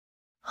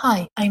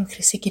Hi, I'm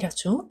Chrissy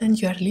Kiratsou,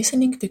 and you are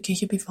listening to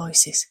QUB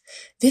Voices.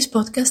 This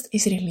podcast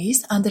is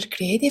released under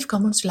Creative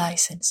Commons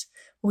license.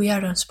 We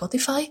are on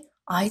Spotify,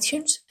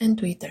 iTunes, and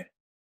Twitter.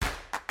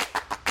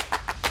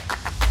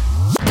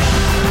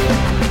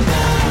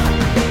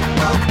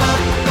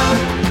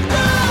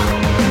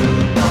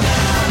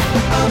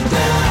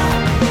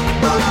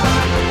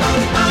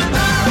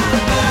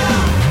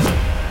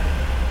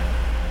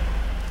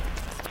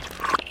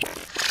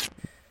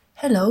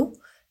 Hello,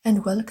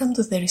 and welcome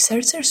to the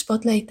Researcher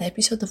Spotlight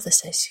episode of the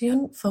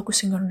session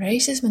focusing on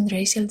racism and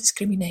racial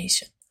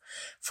discrimination.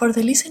 For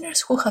the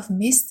listeners who have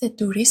missed the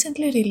two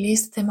recently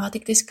released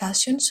thematic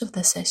discussions of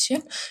the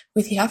session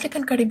with the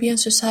African Caribbean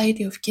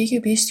Society of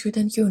QUB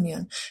Student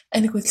Union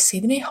and with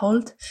Sydney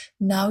Holt,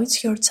 now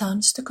it's your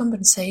chance to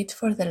compensate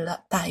for the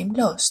time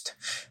lost.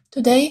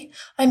 Today,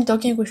 I'm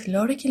talking with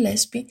Laura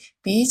Gillespie,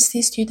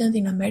 PhD student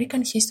in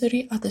American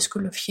History at the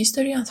School of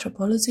History,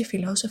 Anthropology,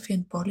 Philosophy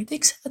and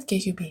Politics at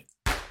QUB.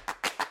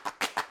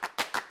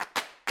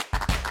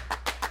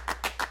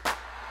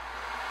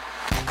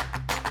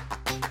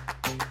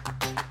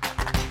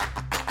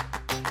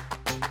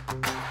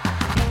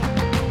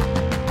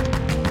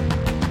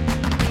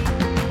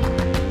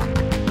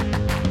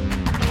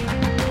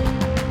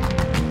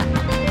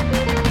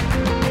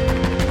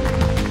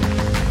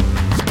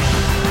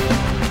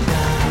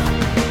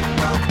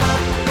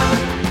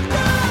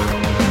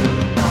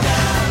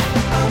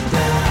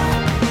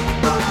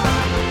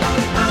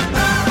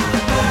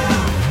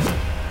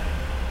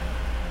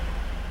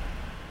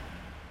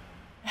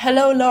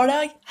 Hello,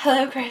 Laura.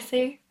 Hello,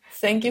 Chrissy.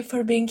 Thank you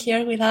for being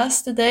here with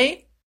us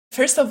today.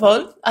 First of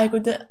all, I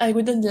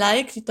wouldn't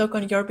like to talk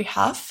on your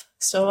behalf,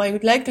 so I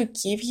would like to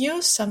give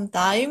you some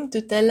time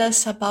to tell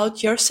us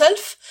about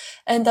yourself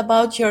and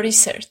about your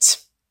research.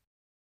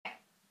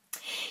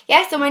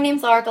 Yeah, so my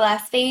name's Laura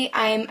Gillespie.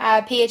 I'm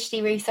a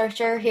PhD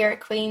researcher here at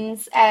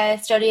Queen's,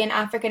 studying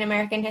African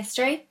American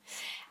history.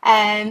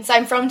 So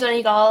I'm from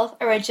Donegal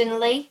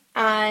originally,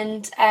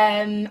 and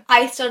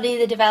I study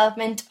the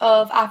development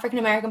of African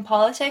American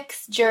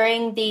politics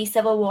during the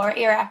Civil War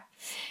era,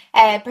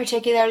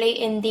 particularly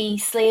in the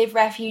slave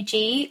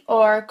refugee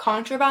or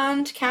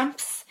contraband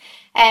camps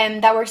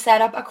that were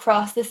set up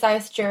across the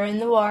South during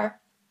the war.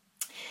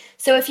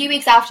 So a few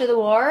weeks after the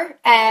war,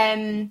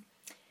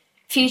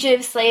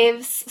 fugitive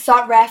slaves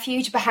sought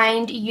refuge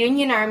behind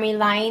Union Army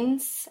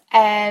lines,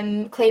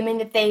 claiming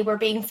that they were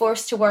being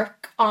forced to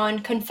work on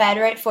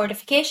Confederate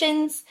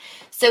fortifications.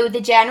 So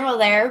the general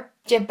there,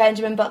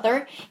 Benjamin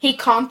Butler, he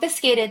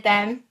confiscated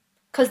them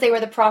because they were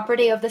the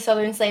property of the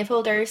Southern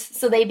slaveholders,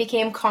 so they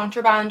became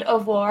contraband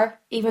of war,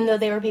 even though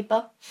they were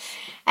people.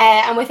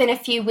 And within a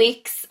few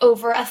weeks,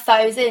 over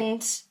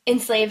 1,000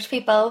 enslaved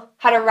people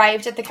had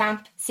arrived at the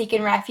camp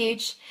seeking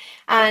refuge,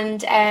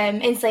 and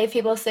enslaved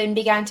people soon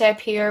began to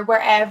appear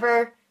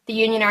wherever the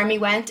Union Army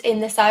went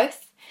in the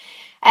South.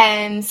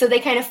 So they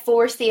kind of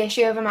forced the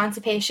issue of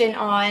emancipation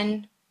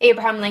on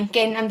Abraham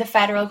Lincoln and the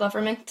federal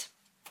government.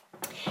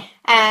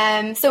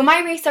 So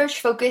my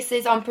research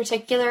focuses on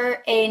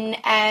particular in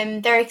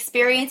their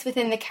experience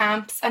within the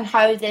camps and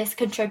how this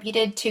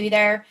contributed to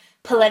their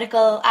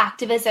political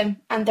activism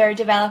and their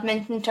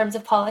development in terms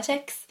of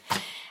politics.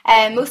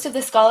 Most of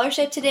the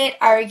scholarship to date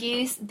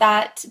argues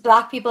that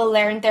Black people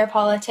learned their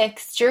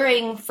politics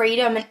during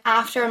freedom and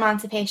after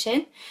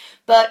emancipation,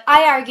 but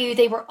I argue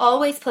they were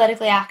always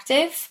politically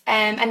active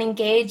and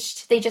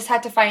engaged. They just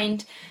had to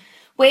find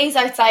ways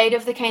outside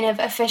of the kind of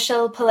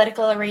official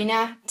political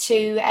arena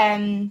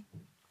to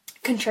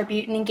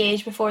contribute and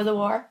engage before the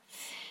war.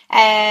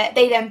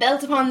 They then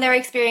built upon their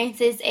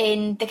experiences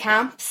in the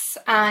camps,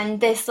 and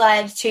this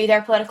led to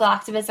their political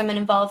activism and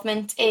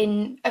involvement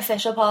in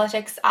official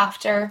politics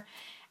after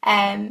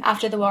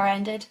the war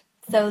ended.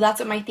 So that's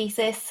what my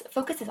thesis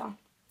focuses on.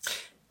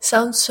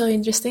 Sounds so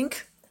interesting.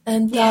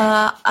 And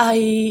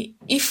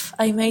if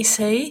I may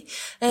say,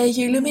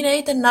 you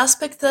illuminate an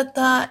aspect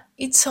that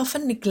it's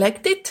often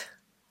neglected.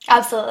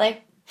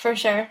 Absolutely, for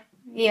sure,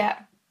 yeah.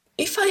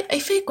 If I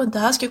could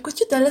ask you, could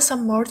you tell us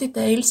some more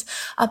details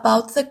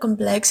about the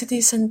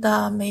complexities and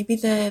maybe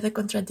the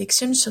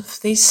contradictions of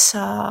this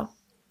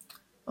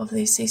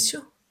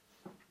issue?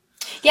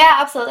 Yeah,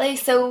 absolutely.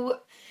 So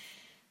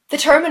the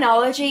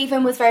terminology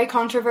even was very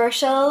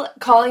controversial.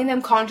 Calling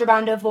them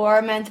contraband of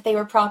war meant that they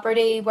were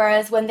property,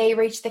 whereas when they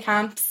reached the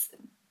camps,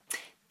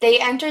 they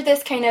entered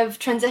this kind of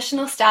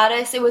transitional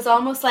status. It was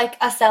almost like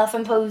a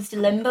self-imposed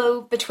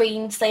limbo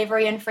between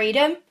slavery and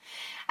freedom.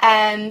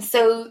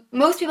 So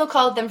most people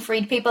called them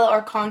freed people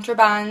or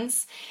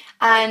contrabands,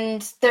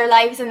 and their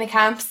lives in the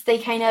camps, they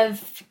kind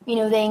of,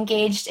 they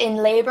engaged in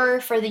labour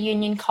for the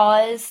Union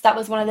cause. That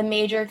was one of the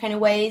major kind of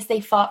ways they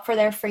fought for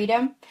their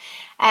freedom.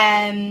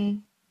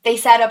 They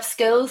set up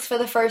schools for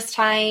the first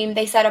time.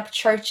 They set up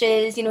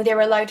churches. They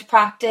were allowed to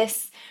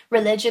practice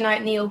religion out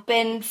in the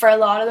open for a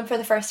lot of them for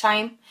the first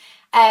time.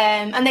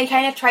 And they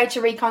kind of tried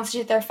to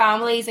reconstitute their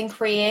families and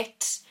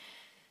create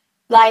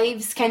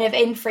lives kind of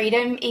in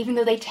freedom, even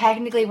though they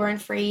technically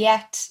weren't free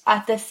yet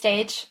at this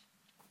stage.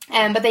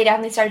 But they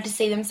definitely started to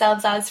see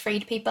themselves as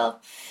freed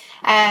people.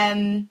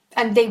 and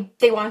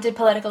they wanted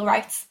political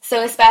rights.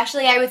 So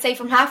especially, I would say,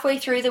 from halfway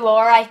through the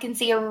war, I can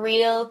see a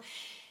real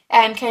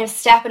kind of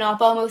stepping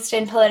up almost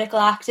in political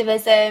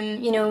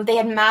activism. You know, they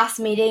had mass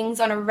meetings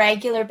on a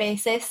regular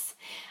basis,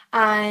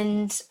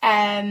 and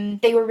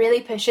they were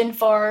really pushing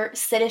for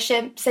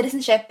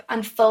citizenship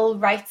and full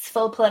rights,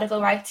 full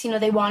political rights. You know,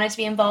 they wanted to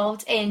be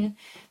involved in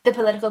the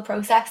political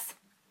process.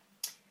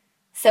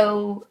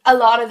 So a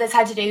lot of this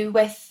had to do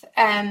with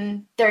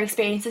their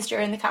experiences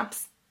during the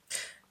camps.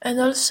 And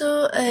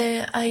also,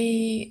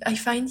 I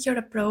find your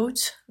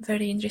approach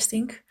very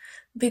interesting,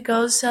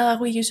 because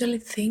we usually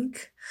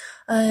think,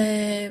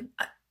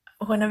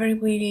 whenever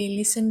we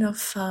listen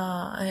of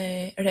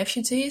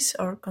refugees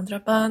or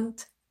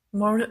contraband,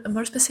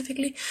 more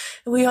specifically,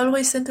 we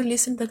always tend to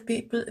listen that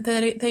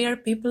they are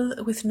people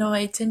with no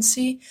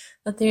agency,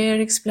 that they are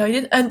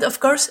exploited, and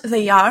of course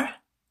they are.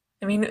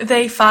 I mean,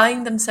 they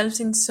find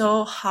themselves in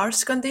so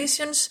harsh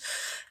conditions,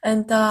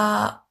 and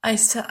I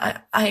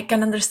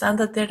can understand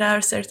that there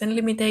are certain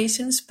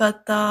limitations,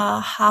 but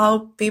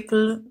how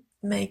people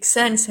make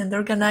sense and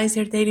organize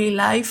their daily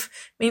life,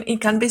 I mean,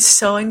 it can be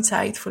so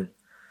insightful.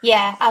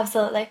 Yeah,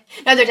 absolutely.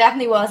 No, there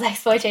definitely was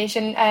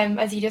exploitation,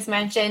 as you just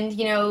mentioned,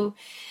 you know,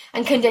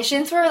 and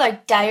conditions were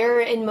like dire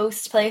in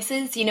most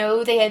places. You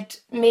know, they had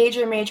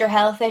major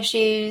health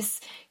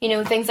issues, you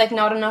know, things like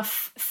not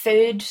enough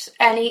food,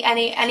 any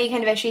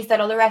kind of issues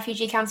that other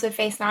refugee camps would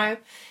face now,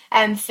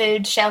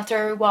 food,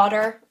 shelter,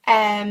 water.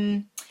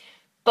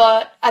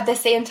 But at the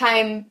same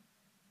time,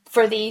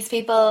 for these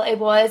people, it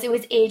was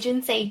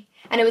agency,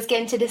 and it was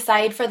getting to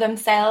decide for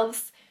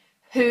themselves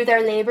who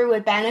their labour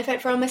would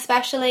benefit from,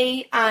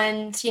 especially,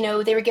 and, you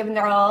know, they were giving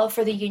their all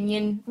for the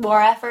Union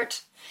war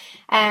effort.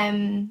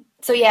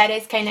 So yeah, it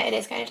is kind of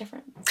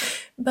different.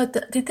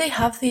 But did they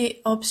have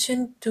the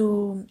option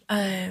to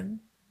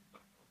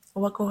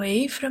walk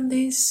away from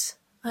this,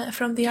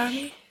 from the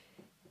army?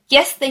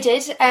 Yes, they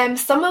did.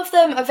 Some of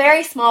them, a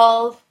very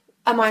small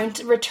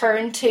amount,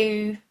 returned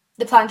to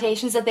the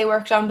plantations that they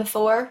worked on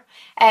before.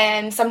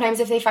 Sometimes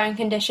if they found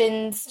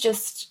conditions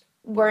just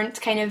weren't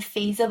kind of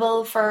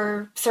feasible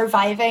for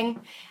surviving,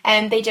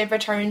 they did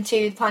return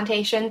to the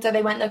plantations, or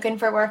they went looking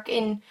for work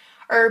in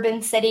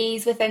urban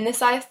cities within the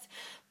south.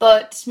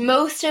 But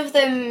most of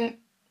them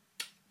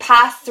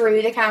passed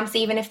through the camps,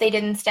 even if they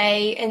didn't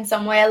stay in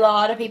some way. A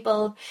lot of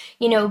people,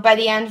 you know, by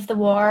the end of the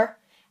war,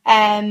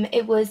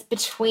 it was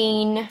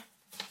between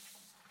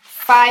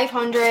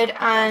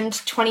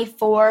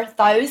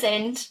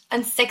 524,000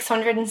 and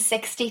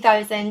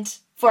 660,000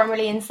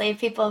 formerly enslaved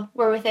people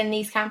were within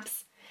these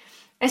camps.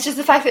 It's just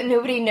the fact that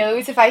nobody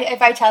knows. If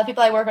I tell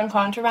people I work on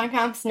contraband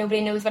camps,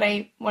 nobody knows what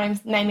I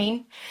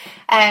mean.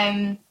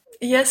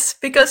 Yes,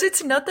 because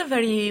it's not a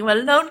very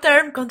well-known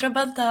term,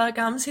 contraband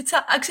camps. It's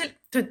actually,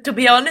 to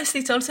be honest,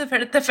 it's also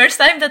the first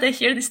time that I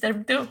hear this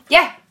term too.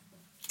 Yeah.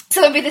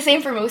 So it'd be the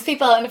same for most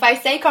people. And if I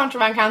say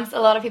contraband camps,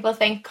 a lot of people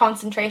think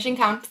concentration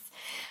camps,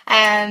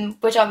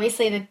 which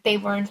obviously they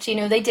weren't. You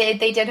know, they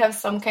did have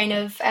some kind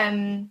of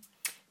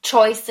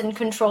choice and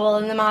control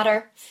in the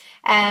matter.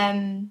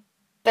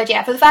 But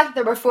yeah, for the fact that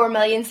there were 4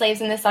 million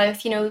slaves in the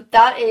south, you know,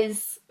 that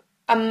is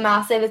a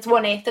massive. It's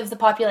 1/8 of the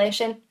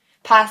population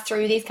passed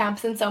through these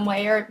camps in some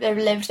way, or they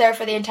lived there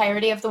for the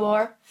entirety of the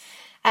war.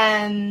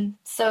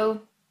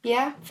 So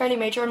yeah, fairly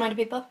major amount of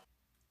people.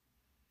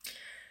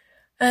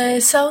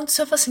 Sounds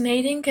so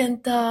fascinating,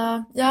 and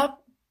yeah,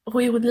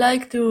 we would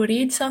like to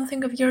read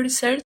something of your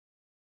research,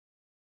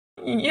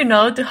 you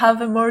know, to have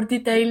a more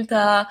detailed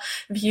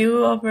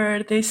view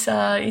over this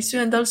issue,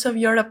 and also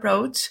your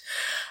approach.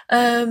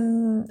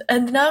 And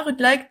now I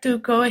would like to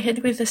go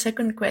ahead with the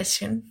second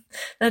question.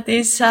 That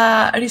is,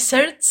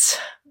 research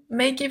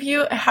may give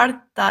you a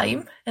hard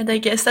time, and I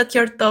guess that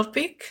your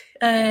topic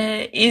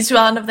is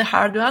one of the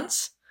hard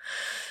ones,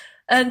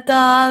 and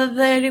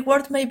the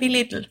reward may be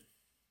little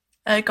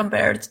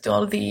compared to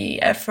all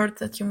the effort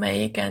that you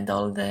make and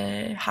all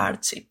the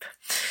hardship.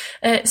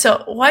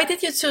 So why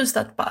did you choose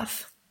that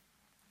path?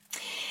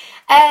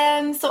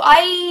 So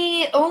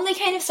I only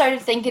kind of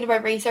started thinking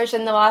about research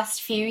in the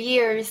last few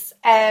years.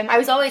 I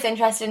was always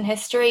interested in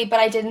history, but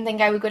I didn't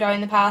think I would go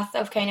down the path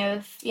of kind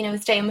of, you know,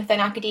 staying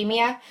within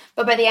academia.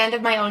 But by the end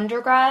of my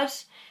undergrad,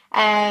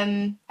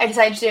 I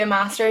decided to do a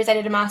master's. I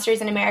did a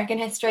master's in American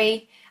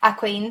history at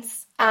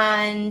Queen's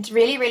and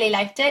really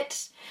liked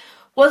it.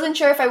 Wasn't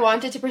sure if I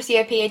wanted to pursue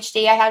a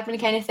PhD. I had been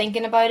kind of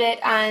thinking about it,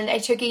 and I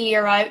took a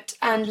year out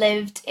and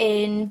lived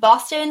in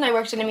Boston. I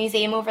worked in a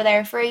museum over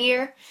there for a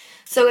year.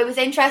 So it was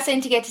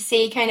interesting to get to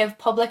see kind of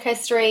public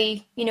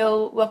history, you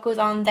know, what goes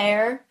on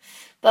there.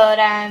 But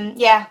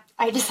yeah,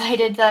 I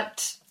decided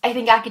that I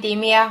think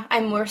academia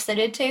I'm more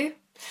suited to.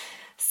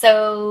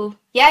 So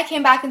yeah, I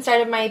came back and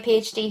started my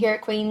PhD here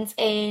at Queen's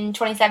in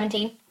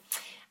 2017.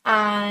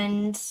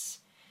 And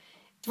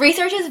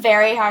research is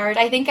very hard.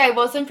 I think I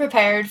wasn't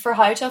prepared for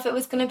how tough it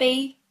was going to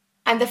be.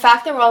 And the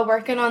fact that we're all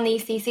working on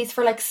these theses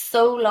for like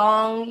so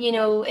long, you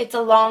know, it's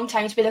a long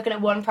time to be looking at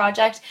one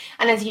project.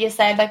 And as you just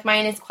said, like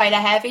mine is quite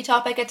a heavy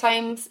topic at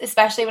times,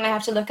 especially when I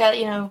have to look at,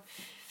 you know,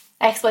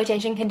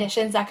 exploitation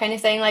conditions, that kind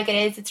of thing. Like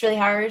it's really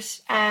hard.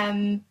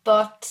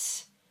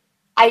 But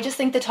I just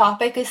think the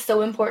topic is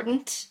so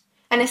important.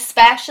 And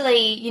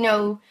especially, you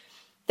know,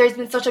 there's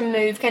been such a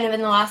move kind of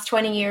in the last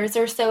 20 years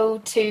or so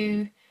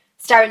to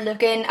start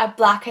looking at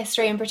Black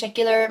history in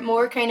particular,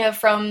 more kind of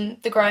from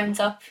the grounds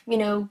up, you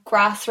know,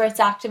 grassroots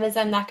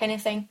activism, that kind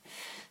of thing.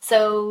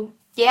 So,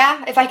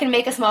 yeah, if I can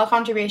make a small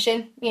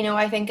contribution, you know,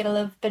 I think it'll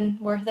have been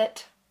worth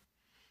it.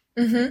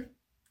 Mm-hmm.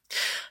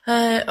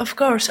 Of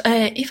course.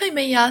 If I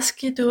may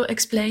ask you to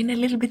explain a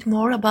little bit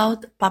more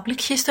about public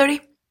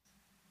history.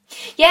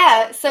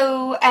 Yeah,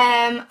 so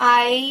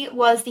I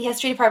was the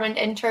history department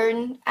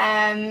intern,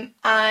 and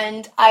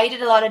I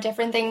did a lot of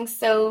different things.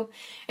 So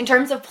in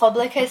terms of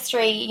public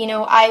history, you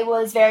know, I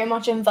was very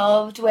much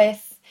involved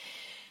with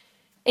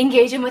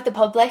engaging with the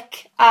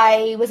public.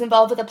 I was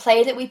involved with a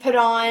play that we put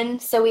on,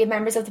 so we had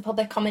members of the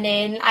public coming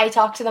in. I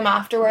talked to them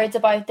afterwards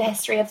about the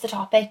history of the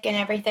topic and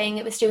everything.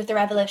 It was to do with the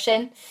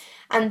revolution.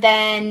 And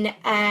then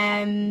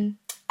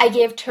I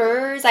gave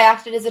tours. I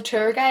acted as a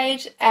tour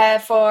guide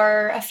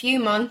for a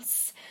few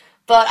months,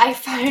 but I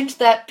found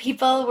that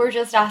people were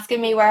just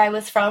asking me where I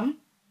was from.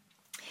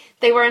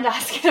 They weren't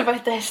asking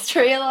about the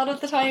history a lot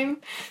of the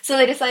time, so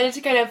they decided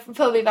to kind of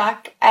pull me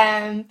back.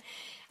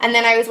 And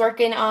then I was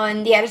working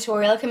on the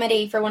editorial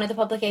committee for one of the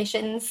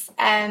publications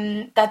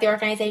that the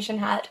organisation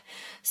had.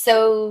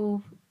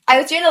 So I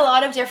was doing a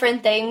lot of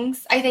different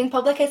things. I think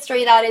public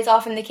history, that is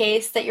often the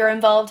case, that you're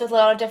involved with a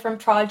lot of different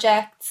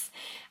projects.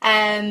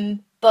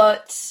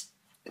 But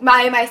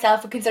I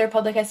myself would consider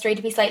public history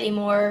to be slightly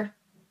more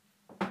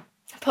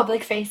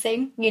public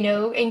facing, you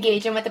know,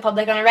 engaging with the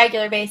public on a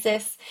regular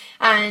basis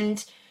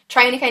and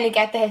trying to kind of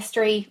get the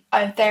history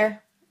out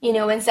there. You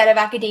know, instead of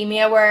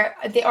academia, where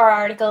our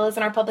articles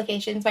and our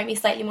publications might be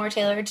slightly more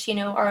tailored to, you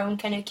know, our own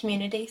kind of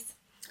communities.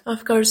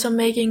 Of course, so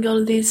making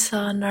all these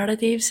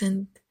narratives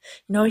and,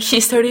 you know,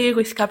 history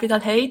with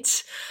capital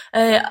H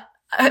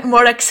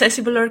more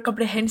accessible or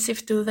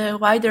comprehensive to the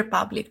wider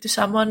public, to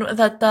someone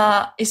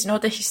that is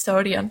not a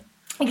historian.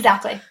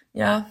 Exactly.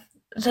 Yeah,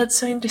 that's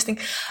so interesting.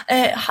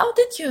 How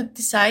did you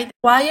decide?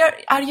 Why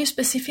are you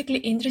specifically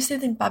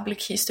interested in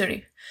public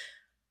history?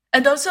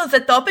 And also,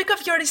 the topic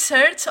of your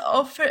research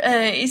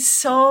is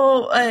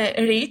so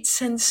rich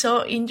and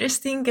so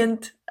interesting,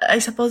 and I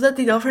suppose that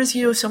it offers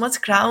you so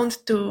much ground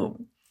for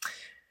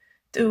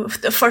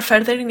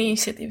further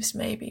initiatives,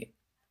 maybe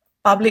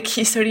public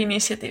history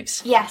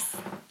initiatives. Yes,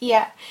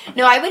 yeah.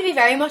 No, I would be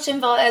very much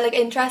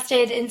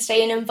interested in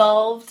staying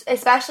involved,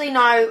 especially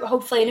now.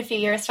 Hopefully, in a few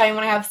years' time,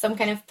 when I have some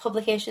kind of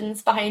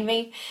publications behind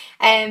me,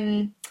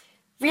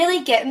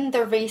 really getting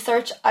the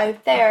research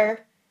out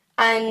there.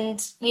 And,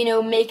 you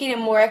know, making it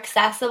more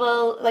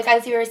accessible. Like,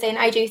 as you were saying,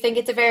 I do think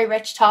it's a very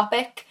rich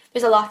topic.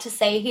 There's a lot to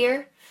say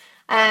here.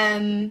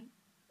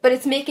 But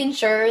it's making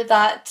sure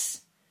that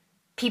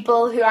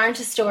people who aren't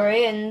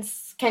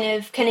historians kind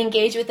of can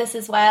engage with this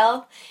as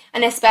well.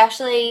 And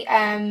especially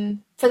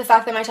for the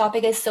fact that my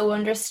topic is so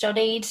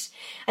understudied.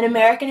 And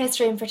American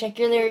history in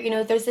particular, you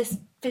know,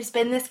 there's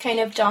been this kind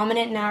of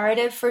dominant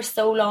narrative for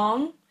so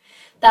long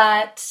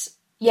that...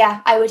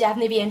 yeah, I would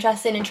definitely be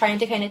interested in trying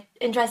to kind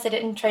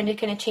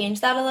of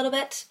change that a little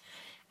bit,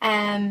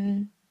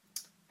 and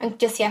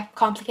just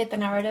complicate the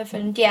narrative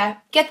and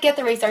get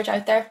the research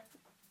out there.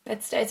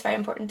 It's very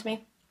important to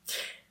me.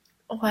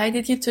 Why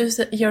did you choose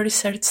your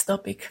research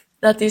topic?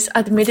 That is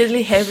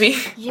admittedly heavy.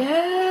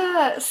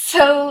 Yeah,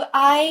 so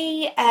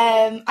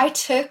I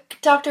took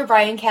Dr.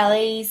 Brian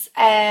Kelly's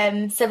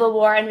Civil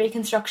War and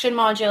Reconstruction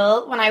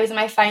module when I was in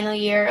my final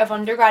year of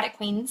undergrad at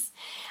Queen's,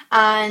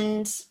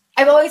 and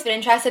I've always been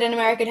interested in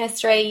American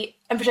history,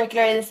 and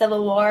particularly the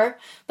Civil War,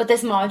 but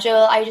this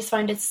module, I just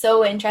found it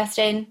so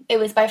interesting. It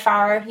was by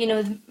far, you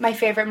know, my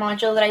favourite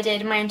module that I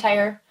did in my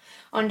entire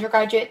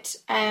undergraduate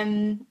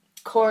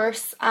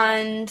course,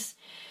 and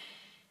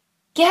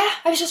yeah,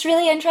 I was just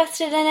really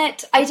interested in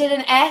it. I did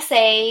an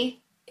essay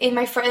in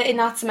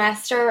that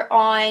semester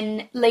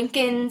on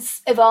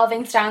Lincoln's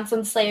evolving stance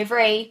on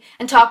slavery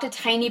and talked a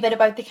tiny bit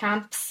about the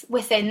camps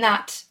within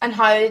that and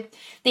how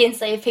the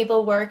enslaved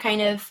people were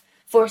kind of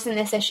forcing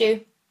this issue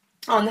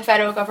on the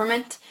federal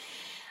government.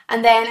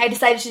 And then I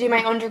decided to do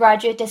my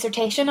undergraduate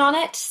dissertation on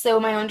it. So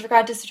my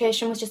undergrad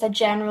dissertation was just a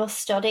general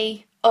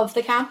study of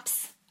the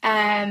camps.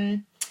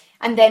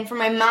 And then for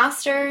my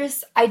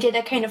master's, I did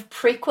a kind of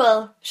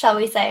prequel, shall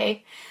we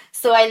say.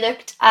 So I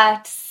looked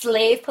at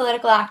slave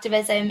political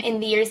activism in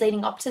the years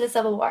leading up to the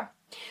Civil War.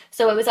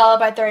 So it was all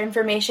about their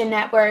information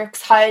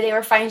networks, how they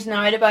were finding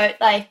out about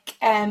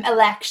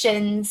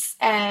elections,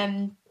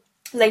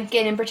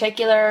 Lincoln in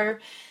particular,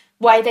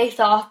 why they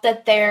thought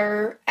that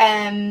their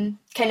kind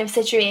of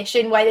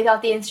situation, why they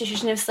thought the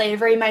institution of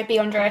slavery might be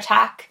under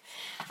attack,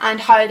 and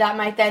how that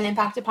might then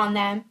impact upon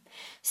them.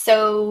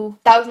 So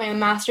that was my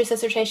master's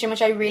dissertation,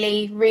 which I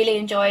really, really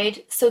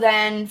enjoyed. So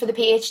then for the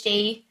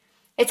PhD,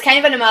 it's kind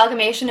of an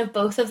amalgamation of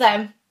both of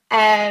them.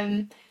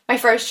 My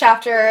first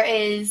chapter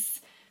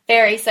is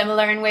very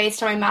similar in ways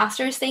to my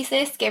master's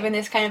thesis, given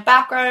this kind of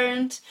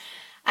background.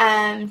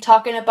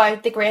 Talking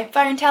about the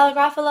Grapevine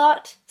Telegraph a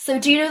lot. So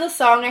do you know the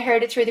song I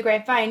Heard It Through the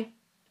Grapevine?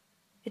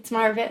 it's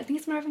Marvin, I think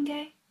it's Marvin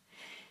Gaye.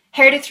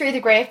 Heard It Through the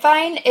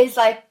Grapevine is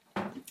like,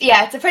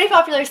 yeah, it's a pretty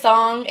popular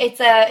song. It's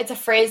a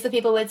phrase that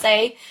people would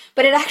say,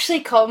 but it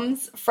actually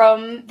comes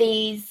from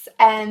these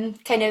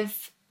kind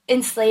of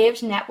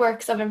enslaved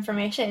networks of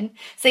information.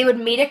 So they would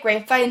meet at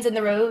grapevines in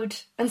the road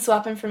and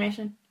swap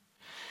information.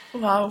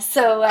 Wow.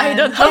 So I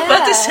don't have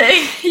what to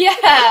say.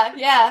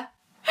 Yeah.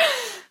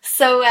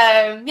 So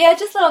yeah,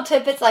 just little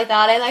tidbits like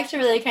that. I like to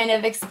really kind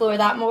of explore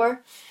that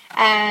more.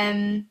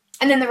 And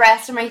then the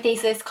rest of my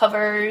thesis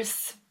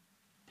covers,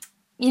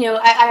 you know,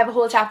 I have a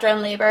whole chapter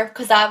on labour,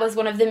 because that was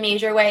one of the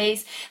major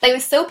ways. Like, it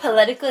was so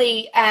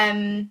politically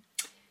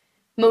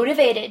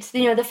motivated,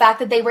 you know, the fact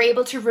that they were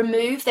able to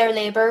remove their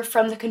labour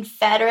from the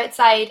Confederate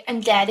side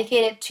and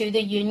dedicate it to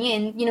the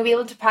Union, you know, be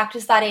able to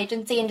practice that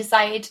agency and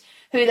decide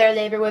who their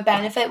labour would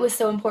benefit was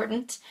so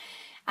important.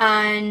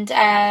 And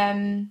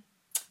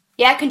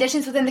yeah,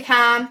 conditions within the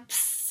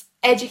camps,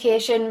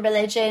 education,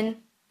 religion.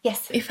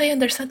 Yes. If I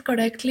understand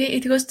correctly,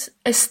 it was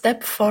a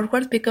step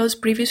forward, because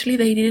previously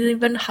they didn't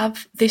even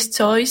have this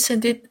choice,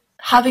 and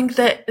having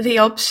the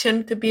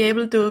option to be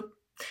able to,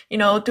 you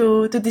know,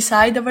 to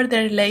decide over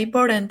their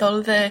labor and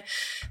all the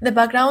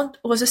background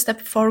was a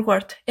step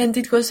forward, and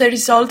it was a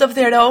result of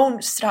their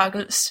own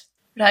struggles,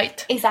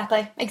 right?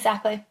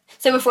 Exactly.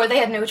 So before, they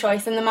had no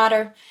choice in the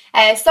matter.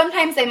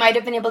 Sometimes they might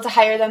have been able to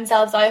hire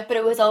themselves out, but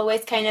it was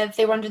always kind of,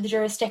 they were under the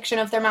jurisdiction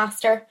of their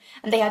master,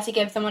 and they had to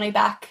give the money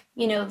back,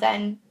 you know,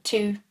 then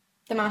to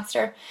the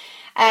master.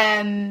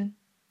 Now,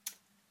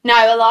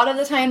 a lot of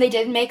the time they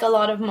did make a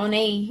lot of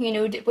money, you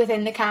know,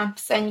 within the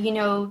camps, and, you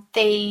know,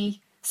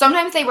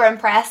 sometimes they were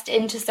impressed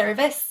into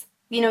service,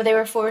 you know, they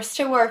were forced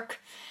to work,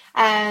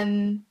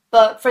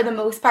 but for the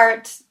most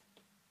part,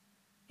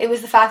 it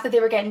was the fact that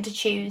they were getting to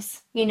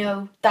choose, you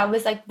know, that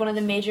was like one of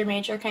the major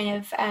kind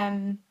of,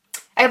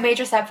 a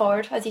major step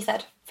forward, as you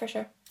said, for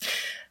sure.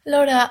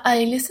 Laura,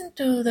 I listened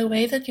to the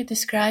way that you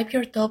describe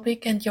your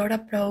topic and your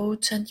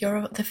approach and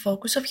the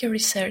focus of your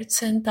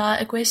research, and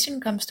a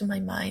question comes to my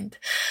mind.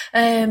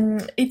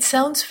 It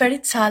sounds very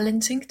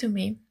challenging to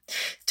me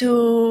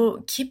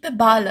to keep a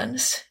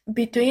balance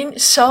between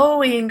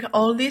showing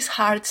all these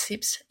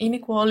hardships,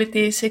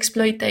 inequalities,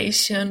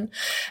 exploitation,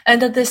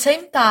 and at the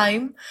same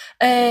time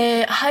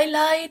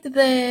highlight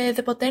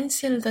the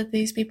potential that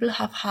these people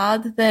have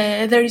had,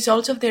 the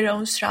results of their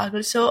own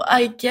struggle. So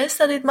I guess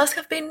that it must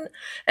have been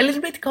a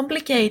little bit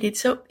complicated.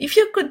 So if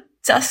you could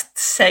just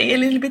say a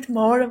little bit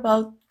more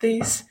about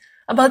this,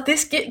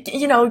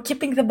 you know,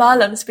 keeping the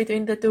balance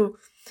between the two.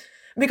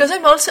 Because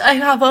I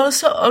have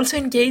also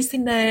engaged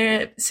in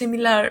a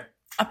similar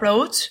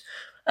approach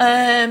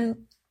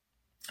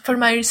for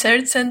my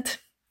research, and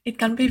it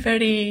can be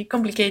very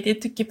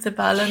complicated to keep the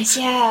balance.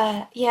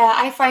 Yeah,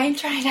 I find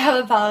trying to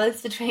have a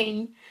balance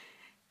between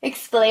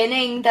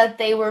explaining that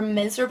they were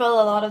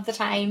miserable a lot of the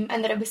time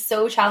and that it was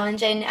so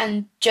challenging,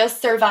 and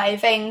just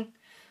surviving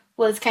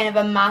was kind of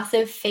a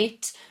massive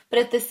feat, but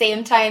at the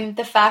same time,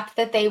 the fact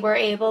that they were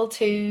able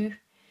to,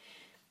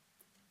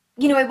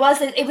 you know, it was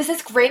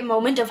this great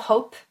moment of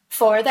hope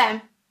for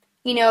them.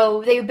 You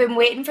know, they've been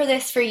waiting for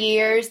this for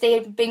years. They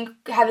had been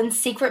having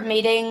secret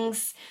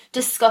meetings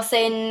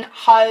discussing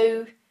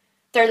how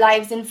their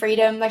lives in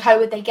freedom, like how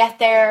would they get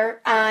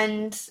there,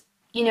 and,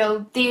 you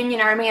know, the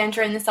Union Army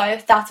entering the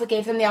South, that's what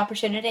gave them the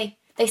opportunity.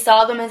 They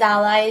saw them as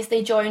allies,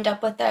 they joined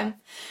up with them.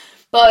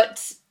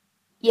 But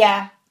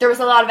yeah, there was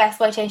a lot of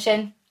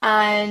exploitation,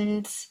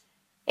 and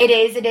it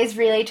is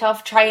really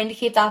tough trying to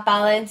keep that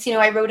balance. You know,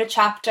 I wrote a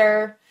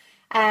chapter,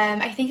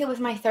 I think it was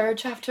my third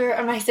chapter,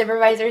 and my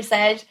supervisor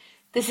said,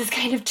 this is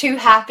kind of too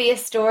happy a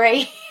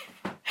story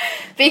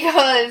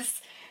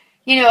because,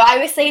 you know, I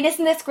was saying,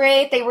 isn't this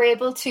great? They were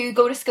able to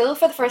go to school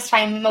for the first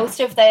time, most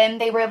of them.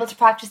 They were able to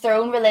practice their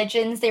own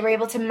religions. They were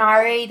able to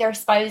marry their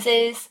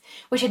spouses,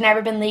 which had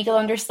never been legal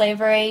under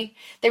slavery.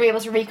 They were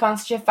able to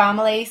reconstitute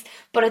families.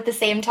 But at the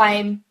same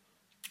time,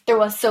 there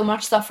was so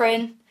much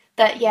suffering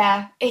that,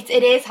 yeah, it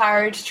is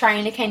hard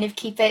trying to kind of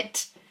keep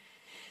it.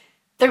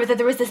 There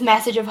was this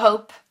message of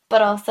hope,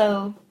 but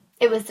also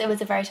it was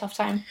a very tough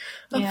time.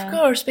 Of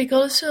course,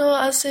 because also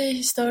as a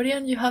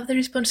historian, you have the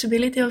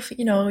responsibility of,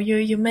 you know,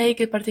 you make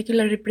a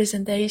particular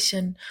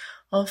representation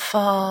of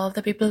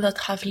the people that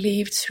have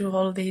lived through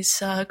all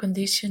these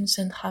conditions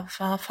and have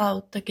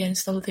fought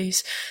against all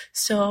this.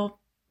 So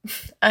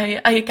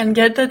I can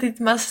get that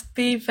it must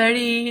be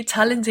very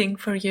challenging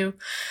for you.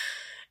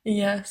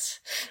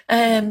 Yes.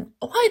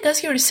 Why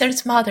does your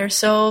research matter?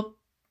 So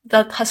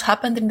that has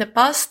happened in the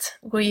past.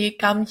 We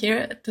come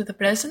here to the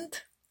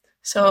present.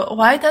 So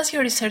why does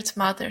your research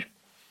matter?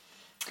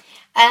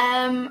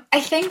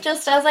 I think,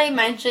 just as I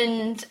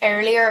mentioned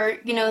earlier,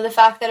 you know, the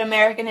fact that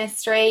American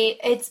history,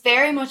 it's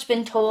very much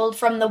been told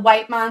from the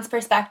white man's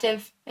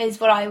perspective is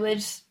what I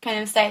would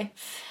kind of say.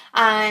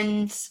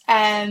 And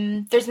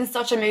there's been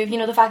such a move, you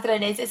know, the fact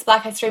that it's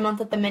Black History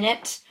Month at the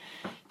minute.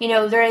 You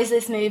know, there is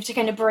this move to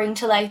kind of bring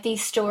to light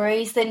these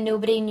stories that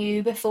nobody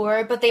knew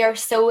before, but they are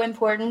so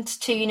important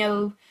to, you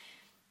know,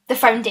 the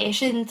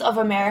foundations of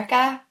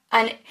America.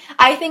 And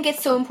I think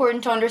it's so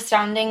important to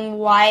understanding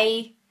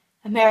why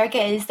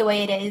America is the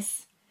way it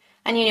is.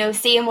 And,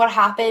 seeing what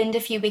happened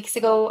a few weeks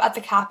ago at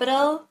the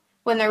Capitol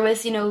when there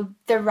was,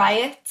 the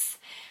riots,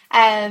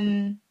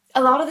 a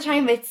lot of the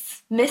time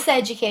it's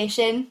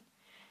miseducation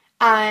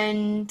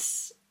and,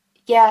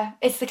 yeah,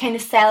 it's the kind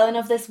of selling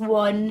of this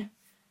one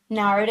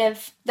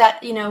narrative that,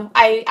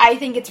 I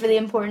think it's really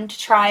important to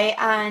try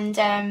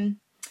and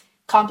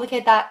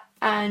complicate that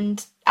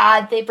and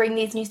they bring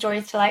these new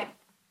stories to light.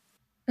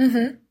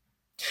 Mm-hmm.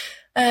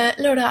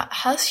 Laura,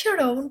 has your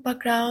own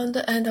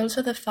background and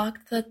also the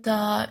fact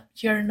that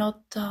you're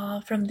not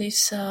from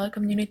this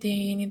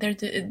community, neither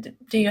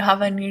do you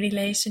have any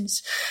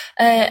relations,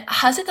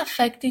 has it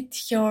affected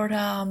your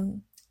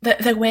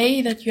the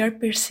way that you're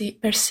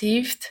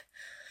perceived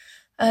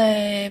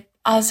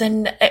as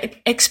an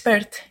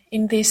expert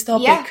in this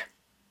topic?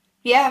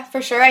 Yeah,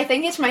 for sure. I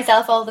think it's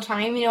myself all the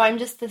time. I'm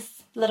just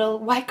this little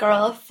white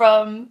girl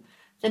from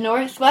the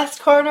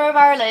northwest corner of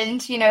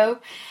Ireland,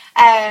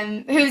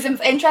 who's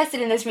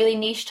interested in this really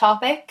niche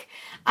topic.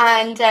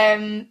 And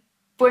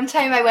one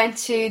time I went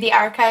to the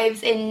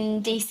archives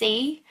in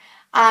DC,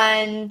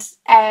 and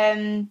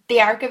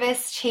the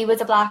archivist, he was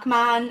a black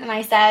man, and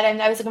I said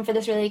I was looking for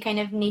this really kind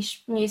of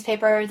niche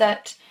newspaper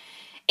that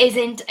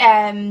isn't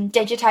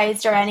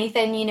digitized or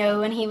anything,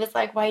 and he was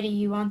like, "Why do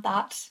you want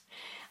that?"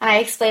 And I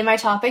explained my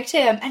topic to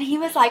him, and he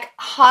was like,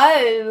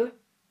 "How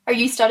are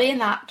you studying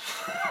that?"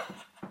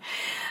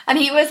 And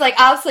he was like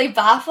absolutely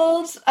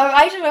baffled.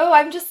 I don't know.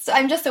 I'm just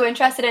so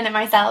interested in it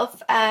myself.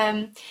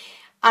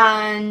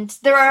 And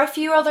there are a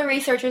few other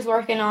researchers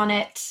working on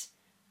it,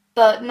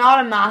 but not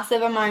a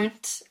massive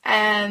amount.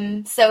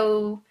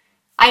 So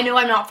I know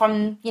I'm not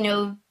from,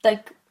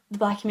 like the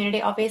black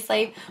community,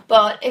 obviously,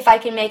 but if I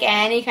can make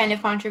any kind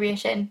of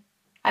contribution,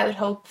 I would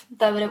hope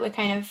that it would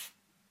kind of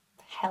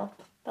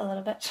help a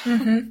little bit.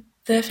 Mm-hmm,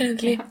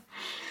 definitely. Yeah.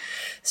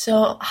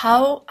 So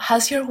how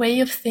has your way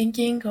of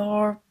thinking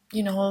or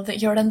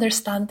your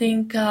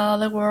understanding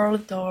the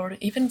world or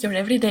even your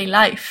everyday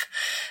life,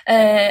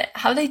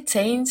 have they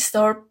changed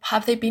or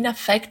have they been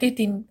affected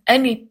in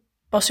any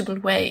possible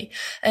way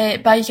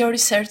by your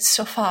research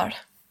so far?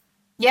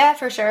 Yeah,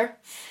 for sure.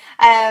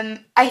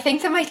 I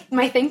think that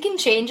my thinking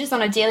changes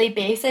on a daily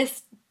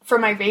basis for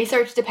my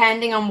research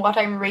depending on what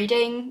I'm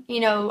reading.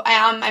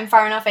 I'm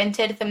far enough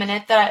into it at the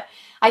minute that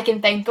I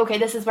can think, okay,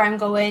 this is where I'm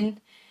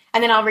going,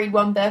 and then I'll read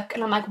one book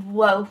and I'm like,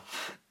 whoa,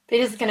 they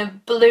just kind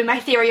of blew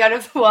my theory out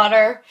of the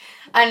water,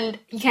 and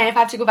you kind of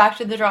have to go back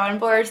to the drawing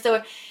board.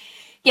 So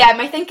yeah,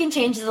 my thinking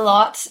changes a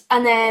lot.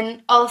 And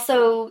then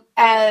also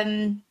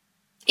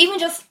even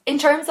just in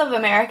terms of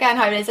America and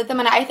how it is at the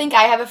minute, I think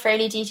I have a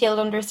fairly detailed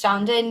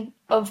understanding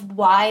of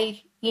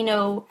why,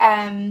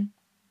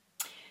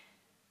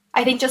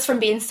 I think just from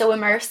being so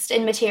immersed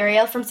in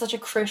material from such a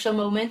crucial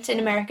moment in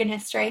American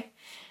history,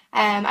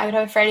 I would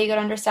have a fairly good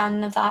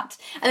understanding of that.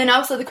 And then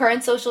also the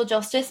current social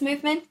justice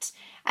movement,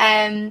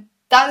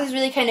 that has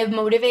really kind of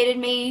motivated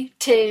me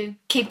to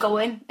keep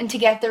going and to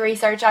get the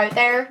research out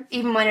there,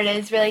 even when it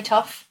is really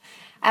tough,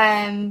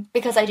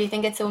 because I do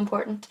think it's so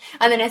important.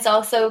 And then it's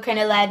also kind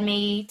of led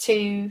me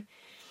to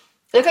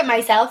look at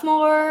myself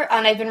more,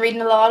 and I've been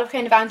reading a lot of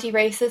kind of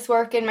anti-racist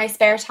work in my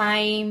spare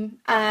time,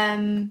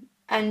 and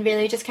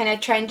really just kind of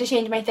trying to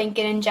change my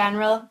thinking in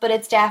general, but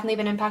it's definitely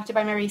been impacted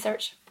by my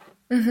research.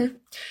 Mm-hmm.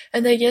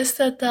 And I guess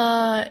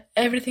that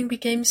everything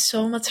became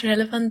so much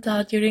relevant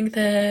during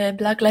the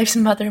Black Lives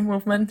Matter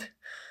movement.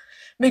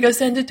 Because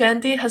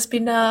 2020 has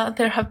been,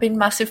 there have been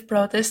massive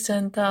protests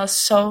and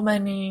so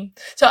many.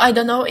 So I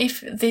don't know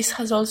if this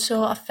has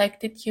also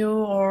affected you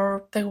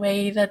or the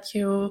way that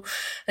you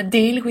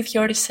deal with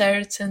your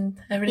research and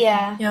everything.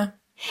 Yeah.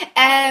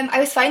 I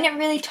was finding it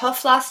really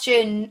tough last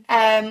June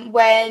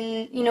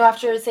when,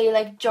 after, say,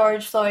 like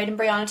George Floyd and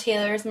Breonna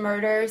Taylor's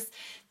murders,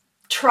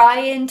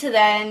 trying to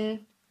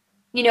then,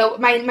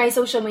 my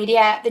social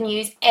media, the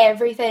news,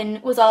 everything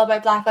was all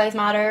about Black Lives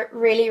Matter.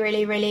 Really,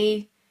 really,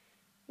 really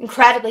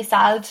incredibly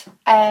sad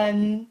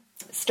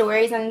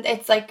stories, and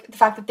it's like the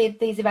fact that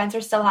these events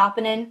are still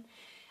happening.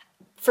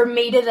 For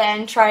me to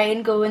then try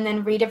and go and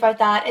then read about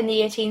that in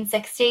the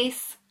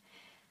 1860s,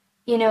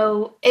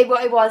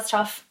 it was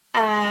tough.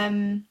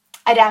 I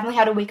definitely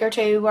had a week or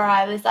two where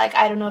I was like,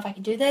 I don't know if I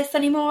can do this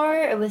anymore.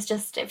 It was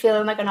just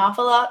feeling like an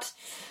awful lot,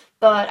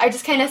 but I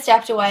just kind of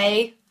stepped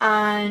away.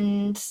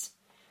 And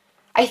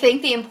I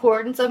think the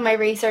importance of my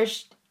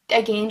research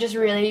again just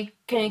really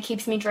kind of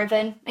keeps me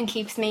driven and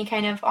keeps me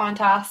kind of on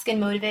task and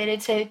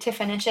motivated to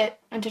finish it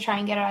and to try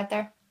and get it out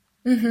there.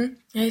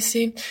 Mm-hmm. I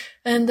see.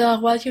 And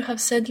what you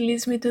have said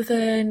leads me to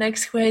the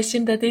next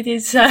question, that it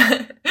is,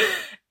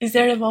 is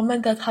there a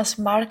moment that has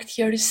marked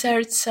your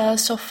research so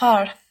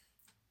far?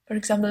 For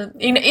example,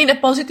 in a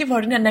positive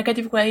or in a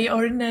negative way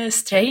or in a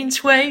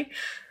strange way?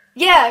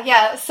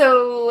 Yeah.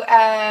 So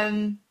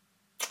I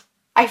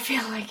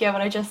feel like,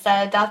 what I just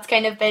said, that's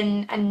kind of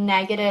been a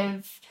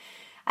negative,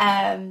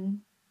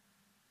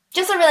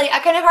 just a really a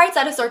kind of hard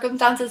set of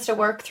circumstances to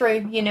work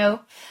through,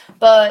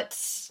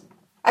 but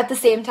at the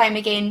same time,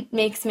 again,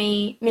 makes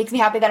me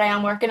happy that I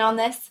am working on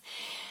this.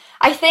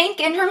 I think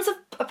in terms of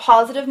a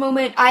positive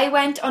moment, I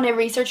went on a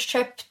research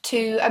trip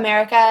to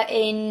America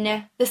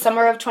in the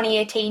summer of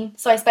 2018.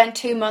 So I spent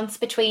 2 months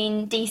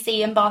between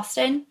DC and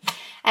Boston.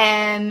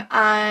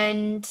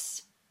 And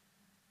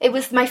it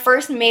was my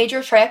first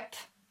major trip.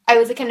 I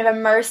was kind of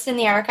immersed in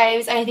the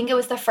archives, and I think it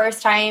was the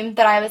first time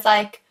that I was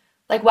like,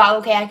 wow,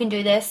 okay, I can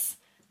do this.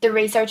 The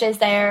research is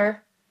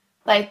there.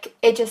 Like,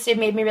 it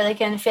made me really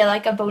kind of feel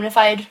like a bona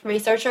fide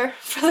researcher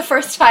for the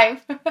first time.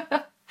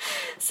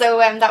 So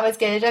that was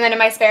good. And then in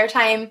my spare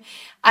time,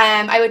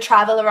 I would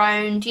travel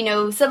around,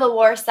 Civil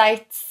War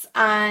sites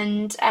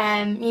and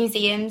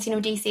museums.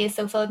 DC is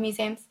so full of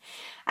museums.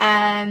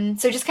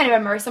 So just kind of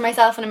immersing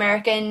myself in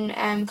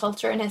American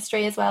culture and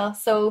history as well.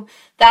 So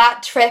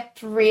that trip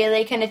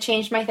really kind of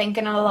changed my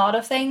thinking on a lot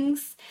of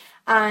things.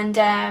 And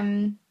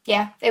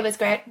it was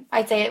great.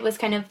 I'd say it was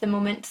kind of the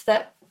moment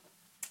that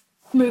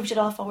moved it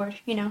all forward,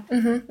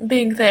 Mm-hmm.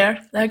 Being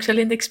there,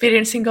 actually, and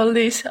experiencing all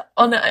this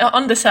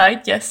on the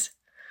side, yes.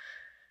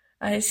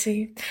 I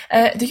see.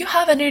 Do you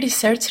have any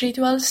research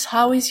rituals?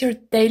 How is your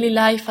daily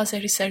life as a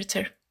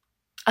researcher?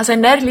 As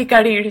an early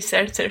career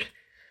researcher?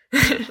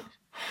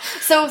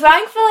 So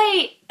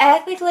thankfully,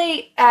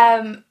 ethically,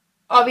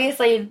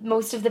 obviously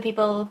most of the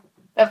people,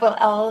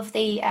 all of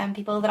the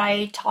people that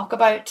I talk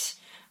about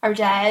are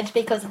dead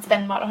because it's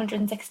been,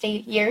 160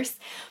 years.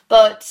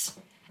 But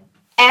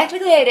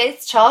ethically it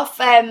is tough.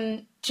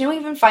 I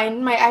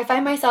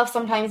find myself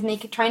sometimes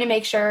trying to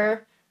make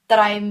sure that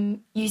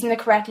I'm using the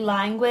correct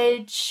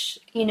language,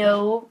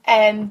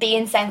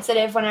 being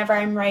sensitive whenever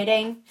I'm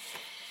writing.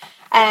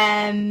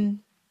 In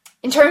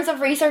terms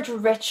of research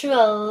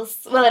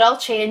rituals, well, it all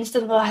changed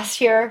in the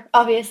last year,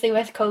 obviously,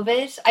 with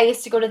COVID. I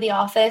used to go to the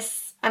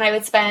office and I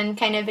would spend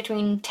kind of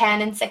between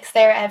 10 and 6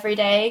 there every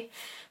day.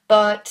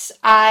 But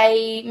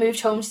I moved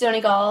home to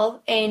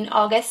Donegal in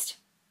August.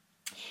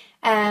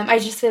 I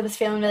just was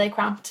feeling really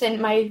cramped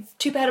in my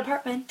 2-bed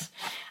apartment.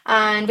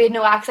 And we had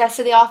no access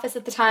to the office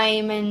at the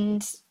time.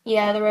 And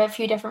yeah, there were a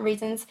few different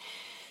reasons.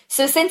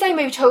 So since I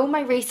moved home,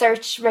 my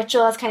research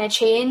ritual has kind of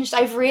changed.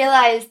 I've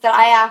realised that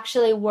I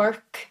actually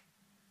work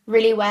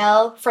really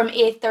well from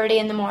 8:30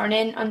 in the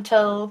morning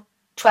until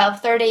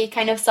 12:30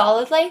 kind of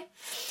solidly.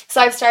 So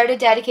I've started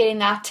dedicating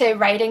that to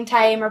writing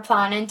time or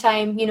planning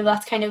time.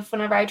 That's kind of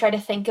whenever I try to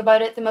think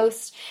about it the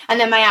most. And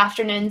then my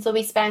afternoons will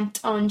be spent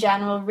on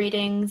general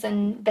readings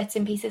and bits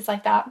and pieces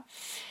like that.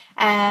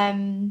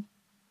 And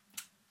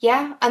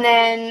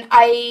then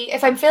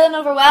if I'm feeling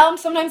overwhelmed,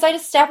 sometimes I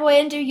just step away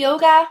and do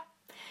yoga.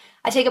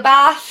 I take a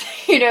bath,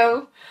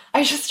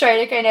 I just try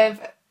to kind of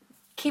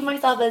keep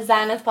myself as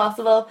zen as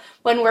possible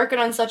when working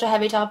on such a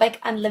heavy topic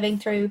and living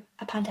through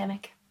a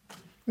pandemic.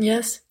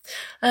 Yes.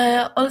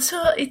 Also,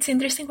 it's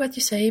interesting what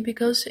you say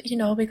because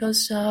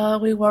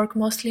we work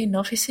mostly in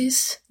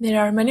offices.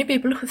 There are many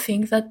people who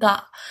think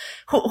that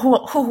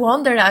who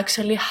wonder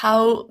actually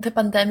how the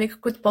pandemic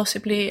could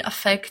possibly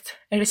affect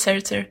a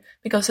researcher.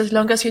 Because as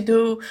long as you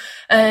do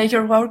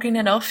your work in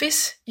an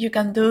office, you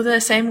can do the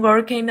same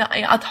work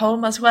at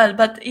home as well.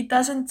 But it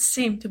doesn't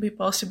seem to be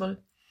possible.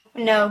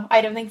 No,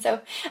 I don't think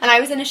so. And I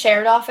was in a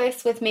shared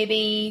office with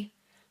maybe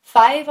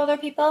 5 other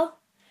people,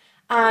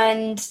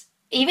 and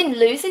even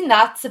losing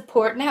that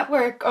support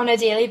network on a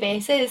daily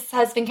basis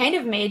has been kind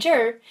of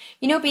major.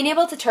 Being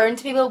able to turn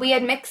to people. We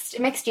had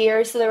mixed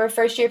years, so there were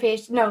second year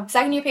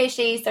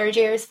PhDs, third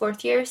years,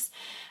 fourth years,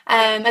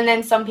 and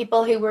then some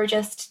people who were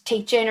just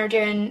teaching or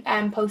doing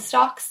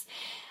postdocs.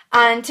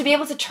 And to be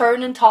able to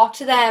turn and talk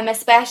to them,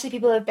 especially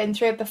people who have been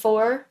through it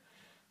before,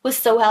 was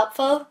so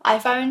helpful, I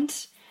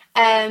found.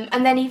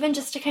 And then even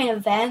just to kind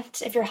of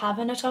vent if you're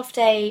having a tough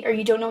day or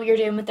you don't know what you're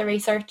doing with the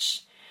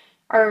research,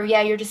 or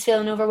you're just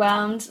feeling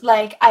overwhelmed.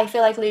 Like, I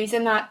feel like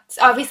losing that.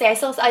 Obviously, I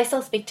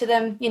still speak to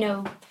them,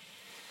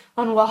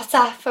 on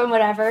WhatsApp and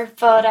whatever,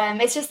 but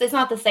it's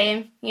not the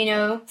same,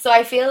 So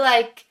I feel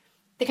like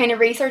the kind of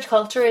research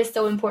culture is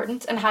so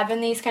important, and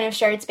having these kind of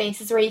shared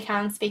spaces where you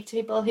can speak to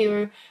people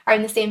who are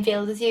in the same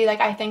field as you,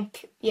 I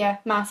think,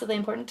 massively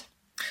important.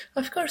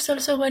 Of course,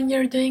 also when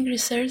you're doing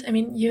research,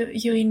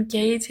 you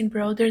engage in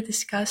broader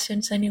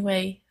discussions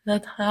anyway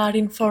that are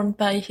informed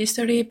by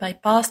history, by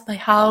past, by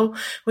how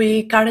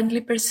we currently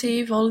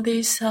perceive all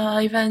these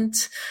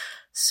events.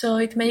 So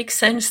it makes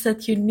sense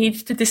that you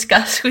need to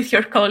discuss with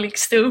your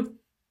colleagues too,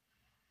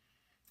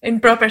 in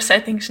proper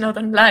settings, not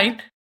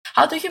online.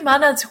 How do you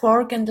manage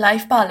work and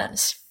life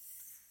balance?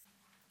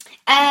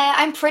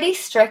 I'm pretty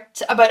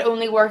strict about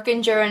only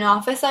working during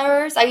office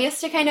hours. I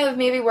used to kind of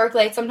maybe work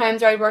late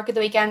sometimes, or I'd work at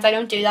the weekends. I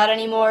don't do that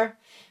anymore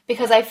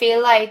because I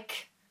feel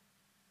like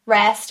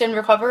rest and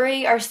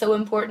recovery are so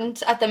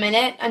important at the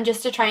minute, and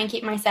just to try and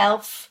keep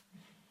myself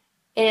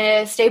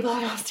in a stable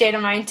enough state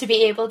of mind to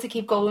be able to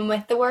keep going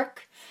with the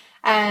work.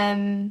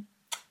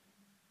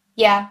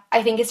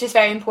 I think it's just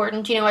very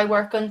important. I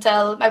work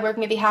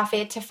maybe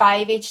 8:30 to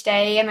 5 each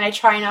day, and I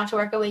try not to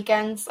work at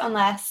weekends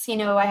unless,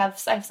 I have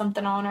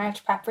something on or I have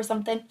to prep for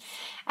something.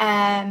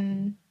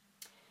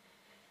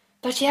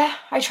 But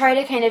I try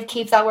to kind of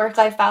keep that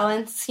work-life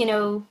balance,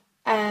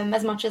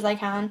 as much as I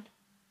can.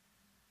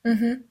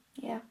 Mm-hmm.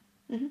 Yeah.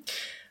 Mm-hmm.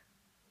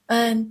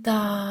 And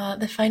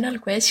the final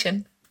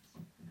question.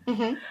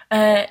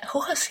 Mm-hmm. Who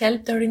has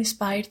helped or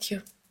inspired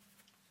you?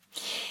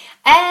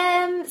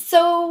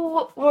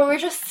 So we're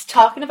just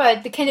talking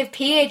about the kind of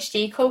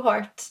PhD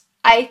cohort.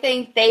 I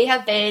think they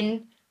have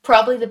been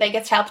probably the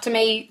biggest help to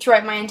me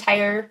throughout my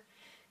entire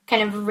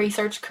kind of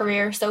research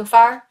career so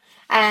far.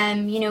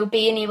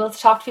 Being able to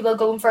talk to people,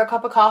 going for a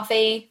cup of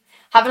coffee,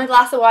 having a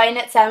glass of wine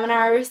at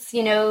seminars,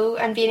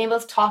 and being able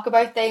to talk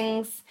about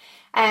things.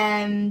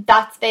 They've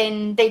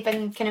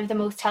been kind of the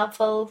most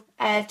helpful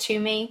to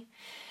me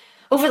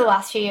over the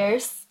last few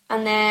years.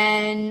 And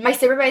then my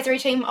supervisory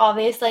team,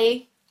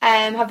 obviously,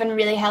 have been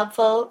really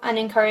helpful and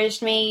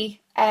encouraged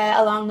me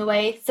along the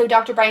way. So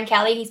Dr. Brian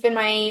Kelly, he's been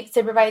my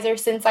supervisor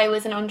since I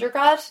was an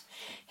undergrad.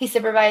 He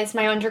supervised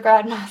my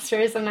undergrad,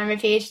 master's, and now my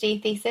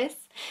PhD thesis.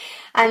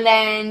 And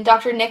then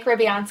Dr. Nick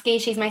Rybyanski,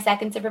 she's my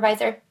second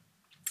supervisor.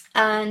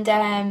 And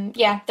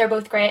they're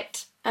both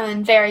great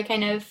and very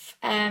kind of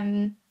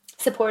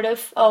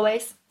supportive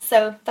always.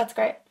 So that's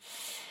great.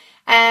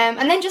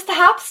 And then just the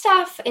HAP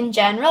staff in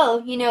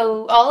general,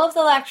 all of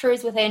the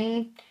lecturers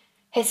within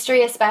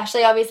history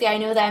especially, obviously I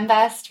know them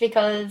best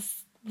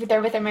because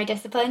they're within my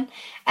discipline.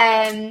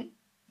 I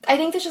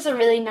think there's just a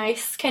really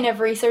nice kind of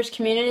research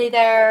community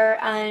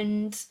there,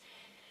 and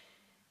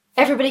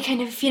everybody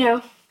kind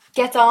of,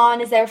 gets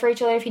on, is there for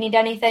each other if you need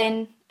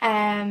anything.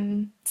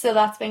 So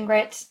that's been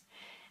great.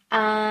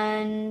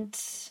 And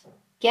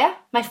yeah,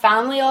 my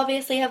family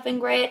obviously have been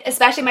great,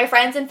 especially my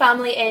friends and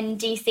family in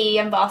DC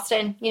and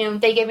Boston.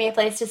 They give me a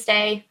place to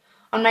stay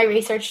on my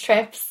research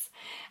trips.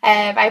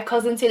 I have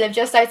cousins who live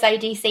just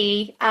outside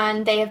DC,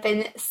 and they have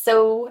been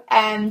so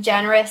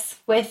generous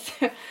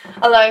with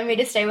allowing me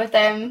to stay with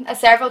them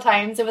several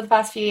times over the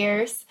past few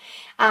years.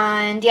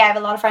 And yeah, I have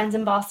a lot of friends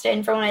in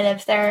Boston from when I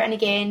lived there, and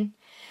again,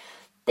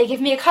 they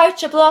give me a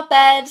couch, a blow-up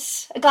bed,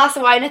 a glass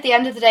of wine at the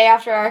end of the day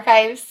after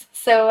archives.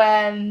 So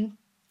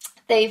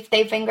they've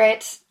been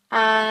great.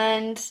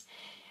 And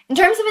in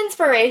terms of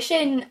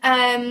inspiration,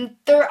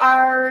 there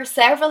are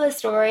several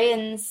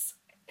historians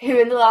who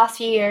in the last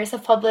few years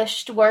have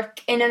published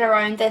work in and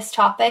around this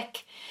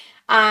topic,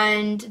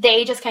 and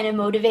they just kind of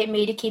motivate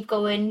me to keep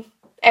going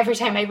every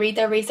time I read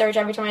their research,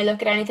 every time I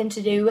look at anything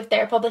to do with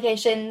their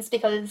publications,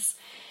 because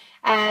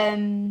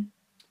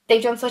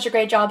they've done such a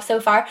great job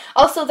so far.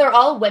 Also, they're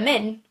all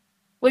women,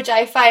 which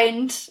I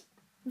find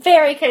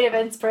very kind of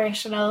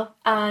inspirational.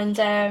 And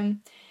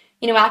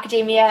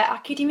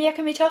academia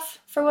can be tough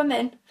for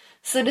women,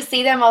 so to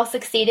see them all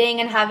succeeding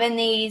and having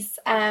these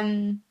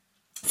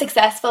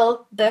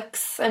successful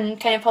books and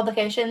kind of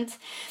publications,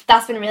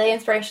 that's been really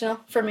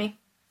inspirational for me.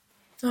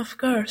 Of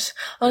course.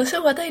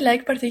 Also, what I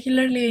like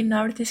particularly in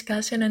our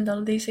discussion and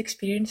all these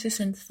experiences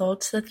and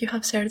thoughts that you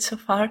have shared so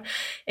far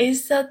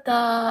is that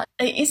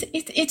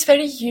it's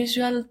very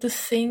usual to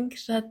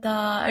think that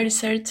a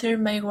researcher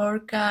may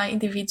work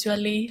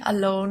individually,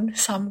 alone,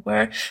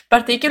 somewhere,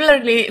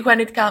 particularly when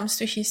it comes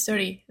to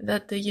history,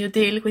 that you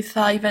deal with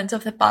events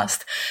of the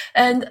past.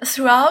 And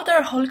throughout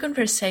our whole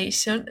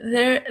conversation,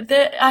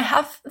 I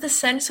have the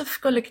sense of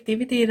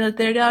collectivity, that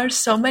there are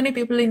so many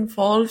people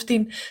involved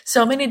in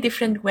so many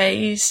different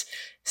ways,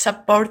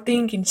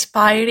 supporting,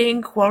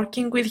 inspiring,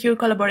 working with you,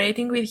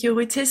 collaborating with you,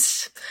 which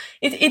is,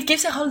 it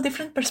gives a whole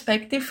different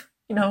perspective,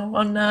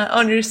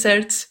 on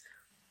research.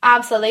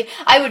 Absolutely.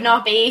 I would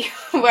not be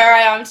where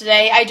I am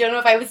today. I don't know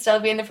if I would still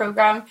be in the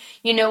programme,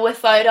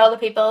 without all the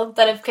people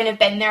that have kind of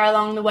been there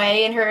along the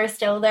way and who are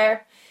still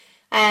there.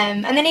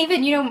 And then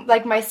even,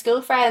 like my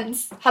school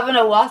friends, having a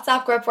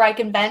WhatsApp group where I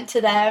can vent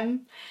to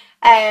them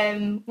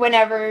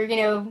whenever,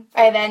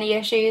 I have any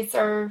issues,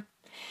 or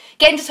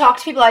getting to talk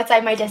to people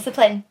outside my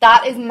discipline,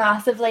 that is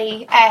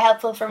massively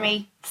helpful for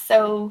me.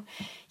 So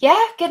yeah,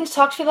 getting to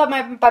talk to people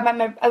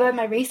about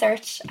my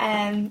research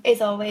is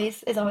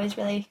always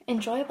really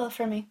enjoyable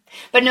for me.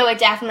 But no,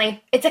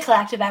 it's a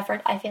collective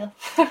effort, I feel.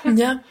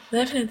 Yeah,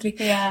 definitely.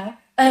 Yeah.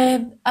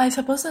 I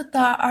suppose that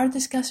our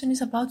discussion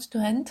is about to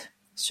end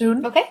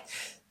soon. Okay.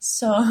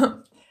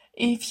 So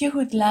if you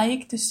would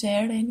like to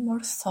share any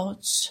more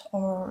thoughts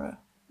or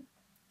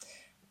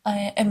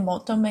a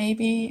motto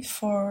maybe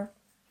for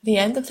the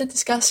end of the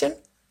discussion?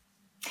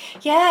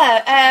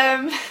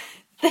 Yeah,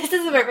 this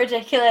is a bit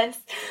ridiculous,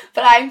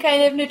 but I'm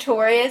kind of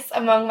notorious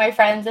among my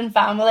friends and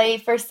family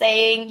for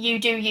saying "you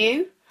do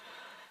you,"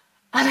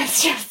 and I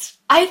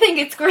think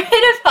it's great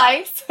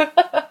advice.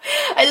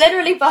 I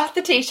literally bought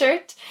the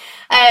t-shirt.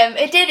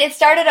 It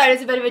started out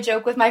as a bit of a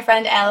joke with my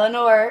friend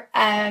Eleanor,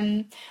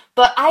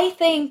 but I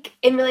think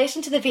in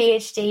relation to the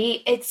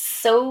PhD, it's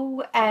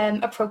so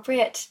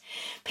appropriate.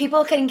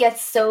 People can get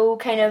so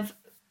kind of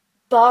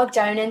bogged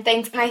down in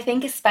things, and I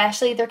think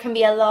especially there can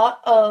be a lot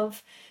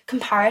of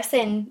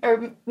comparison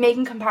or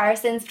making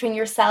comparisons between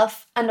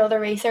yourself and other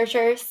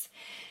researchers,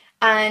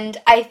 and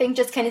I think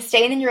just kind of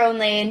staying in your own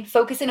lane,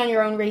 focusing on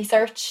your own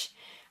research,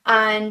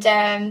 and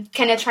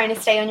kind of trying to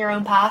stay on your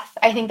own path,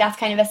 I think that's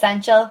kind of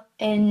essential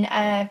in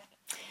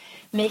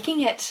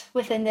making it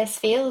within this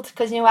field,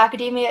 because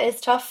academia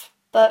is tough,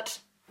 but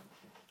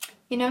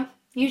you do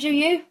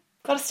you,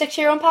 gotta stick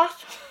to your own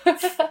path.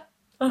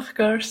 Of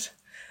course.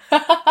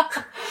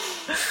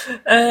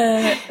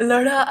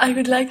 Laura, I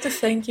would like to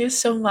thank you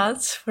so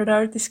much for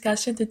our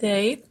discussion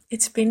today.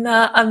 It's been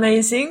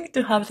amazing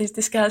to have this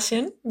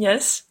discussion.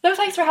 Yes. No,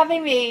 thanks for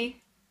having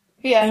me.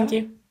 Yeah. Thank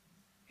you.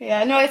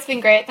 Yeah, no, it's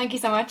been great. Thank you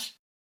so much.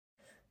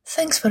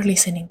 Thanks for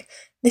listening.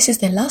 This is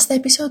the last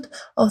episode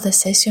of the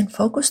session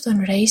focused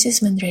on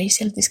racism and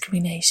racial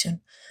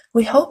discrimination.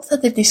 We hope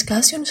that the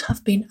discussions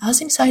have been as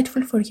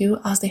insightful for you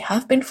as they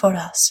have been for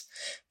us.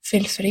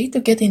 Feel free to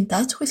get in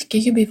touch with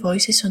KUB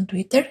Voices on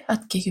Twitter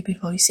at KUB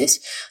Voices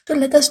to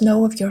let us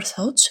know of your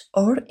thoughts,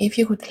 or if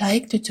you would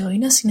like to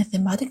join us in a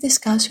thematic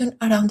discussion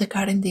around the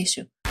current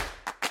issue.